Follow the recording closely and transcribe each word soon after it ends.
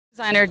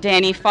designer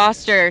Dany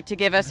Foster to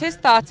give us his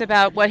thoughts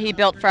about what he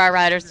built for our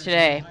riders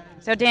today.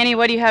 So Dany,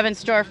 what do you have in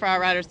store for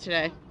our riders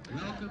today?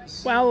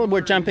 Well,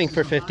 we're jumping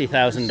for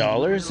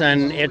 $50,000,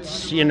 and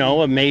it's,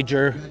 a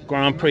major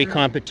Grand Prix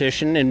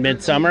competition in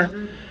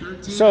midsummer.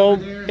 So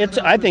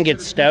I think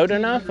it's stout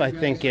enough. I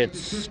think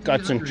it's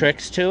got some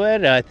tricks to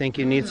it. I think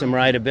you need some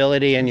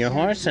rideability in your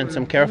horse and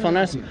some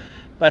carefulness.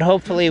 But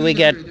hopefully we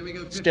get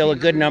still a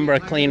good number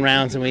of clean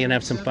rounds and we can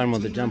have some fun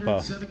with the jump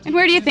off. And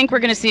where do you think we're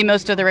going to see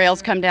most of the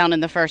rails come down in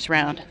the first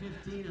round?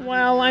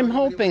 Well, I'm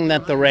hoping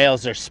that the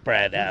rails are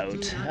spread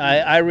out.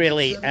 I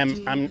really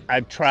am.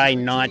 I try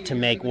not to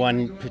make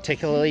one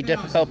particularly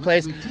difficult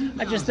place.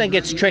 I just think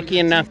it's tricky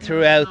enough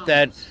throughout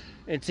that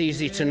it's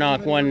easy to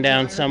knock one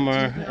down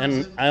somewhere,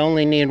 and I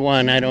only need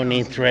one. I don't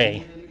need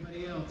three.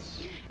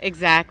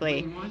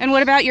 Exactly. And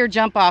what about your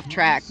jump-off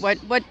track?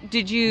 What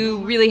did you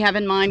really have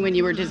in mind when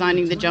you were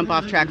designing the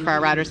jump-off track for our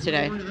riders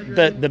today?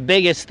 The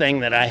biggest thing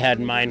that I had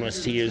in mind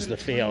was to use the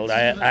field.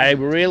 I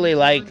really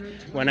like,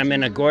 when I'm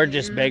in a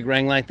gorgeous big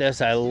ring like this,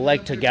 I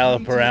like to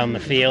gallop around the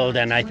field,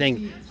 and I think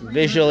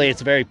visually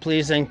it's very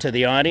pleasing to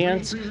the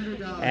audience,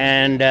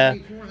 and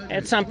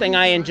it's something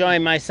I enjoy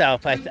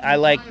myself. I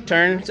like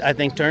turns. I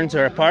think turns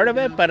are a part of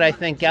it, but I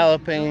think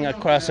galloping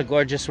across a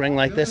gorgeous ring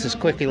like this as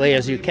quickly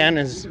as you can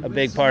is a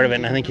big part of it,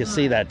 and I think you'll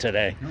see that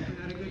today.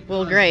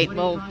 Well, great.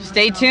 Well,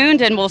 stay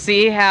tuned, and we'll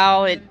see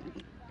how it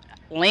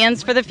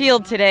lands for the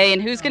field today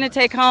and who's going to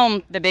take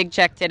home the big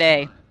check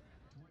today.